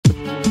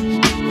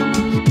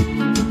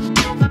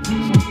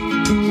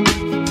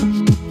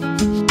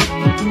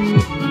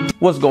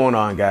What's going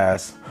on,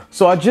 guys?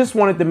 So I just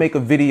wanted to make a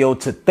video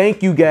to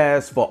thank you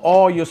guys for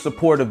all your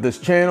support of this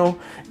channel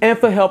and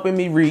for helping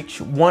me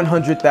reach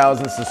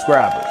 100,000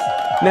 subscribers.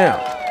 Now,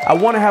 I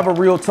want to have a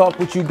real talk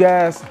with you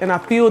guys, and I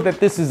feel that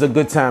this is a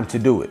good time to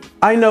do it.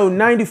 I know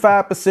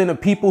 95%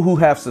 of people who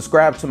have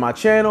subscribed to my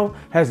channel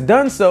has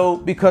done so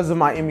because of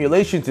my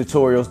emulation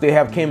tutorials they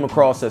have came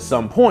across at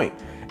some point.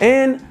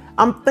 And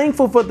I'm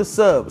thankful for the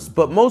subs,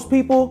 but most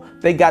people,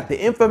 they got the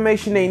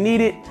information they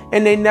needed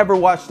and they never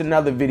watched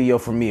another video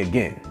from me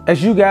again.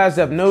 As you guys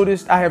have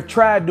noticed, I have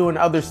tried doing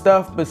other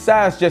stuff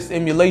besides just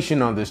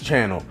emulation on this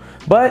channel,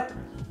 but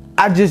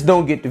I just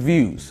don't get the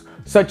views.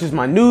 Such as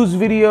my news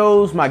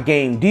videos, my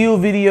game deal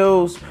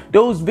videos.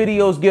 Those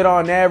videos get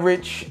on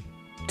average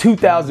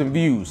 2,000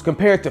 views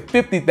compared to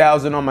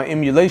 50,000 on my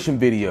emulation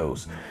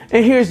videos.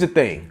 And here's the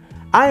thing.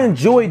 I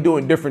enjoy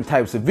doing different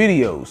types of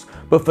videos,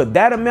 but for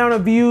that amount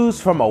of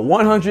views from a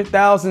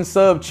 100,000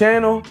 sub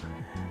channel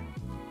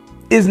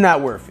is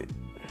not worth it.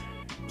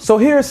 So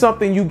here's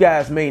something you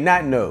guys may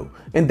not know,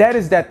 and that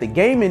is that the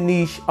gaming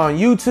niche on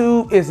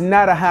YouTube is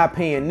not a high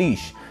paying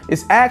niche.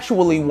 It's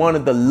actually one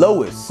of the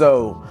lowest.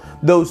 So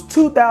those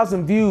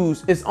 2,000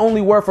 views is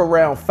only worth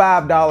around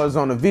 $5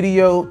 on a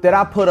video that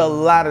I put a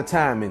lot of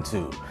time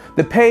into.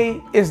 The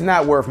pay is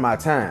not worth my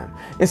time.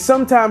 And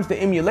sometimes the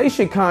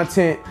emulation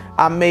content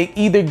I make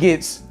either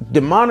gets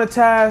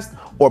demonetized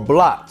or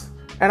blocked,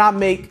 and I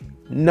make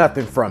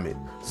nothing from it.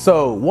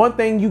 So one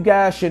thing you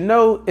guys should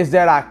know is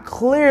that I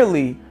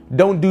clearly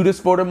don't do this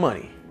for the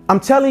money. I'm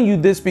telling you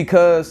this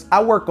because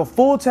I work a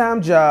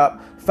full-time job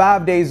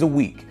 5 days a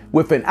week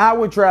with an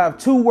hour drive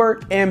to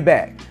work and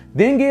back.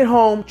 Then get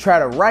home, try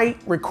to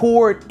write,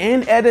 record,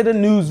 and edit a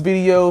news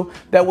video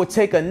that would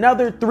take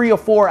another 3 or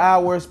 4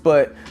 hours,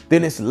 but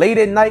then it's late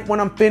at night when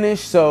I'm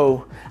finished,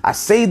 so I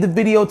save the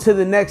video to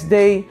the next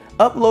day,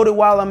 upload it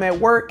while I'm at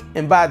work,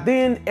 and by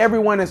then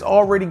everyone has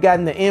already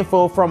gotten the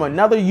info from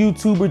another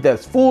YouTuber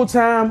that's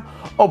full-time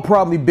or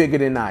probably bigger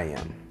than I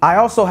am. I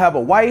also have a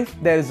wife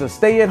that is a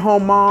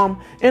stay-at-home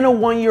mom and a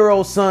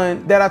 1-year-old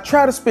son that I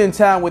try to spend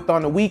time with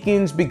on the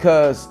weekends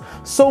because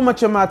so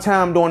much of my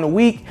time during the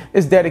week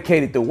is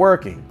dedicated to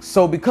working.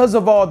 So because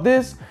of all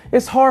this,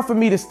 it's hard for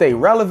me to stay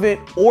relevant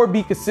or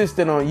be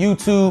consistent on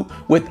YouTube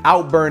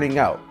without burning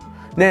out.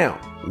 Now,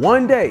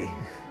 one day,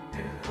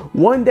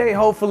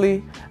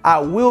 hopefully, I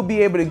will be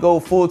able to go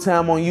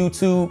full-time on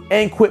YouTube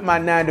and quit my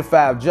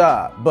 9-to-5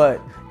 job. But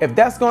if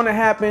that's going to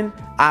happen,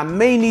 I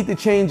may need to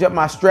change up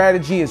my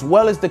strategy as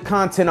well as the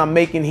content I'm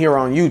making here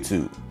on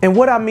YouTube. And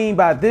what I mean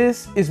by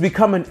this is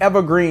become an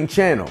evergreen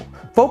channel,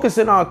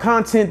 focusing on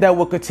content that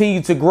will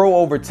continue to grow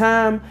over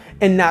time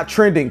and not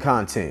trending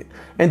content.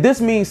 And this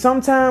means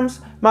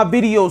sometimes my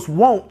videos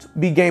won't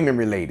be gaming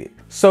related.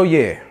 So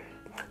yeah,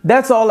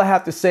 that's all I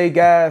have to say,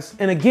 guys.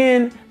 And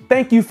again,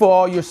 thank you for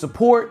all your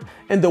support,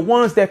 and the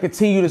ones that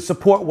continue to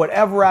support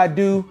whatever I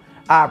do,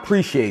 I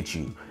appreciate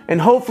you. And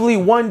hopefully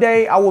one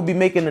day I will be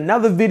making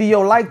another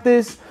video like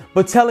this,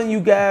 but telling you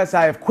guys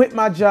I have quit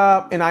my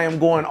job and I am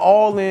going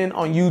all in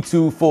on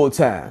YouTube full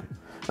time.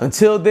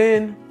 Until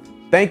then,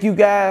 thank you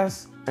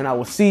guys, and I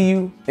will see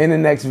you in the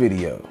next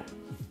video.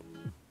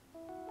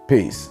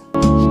 Peace.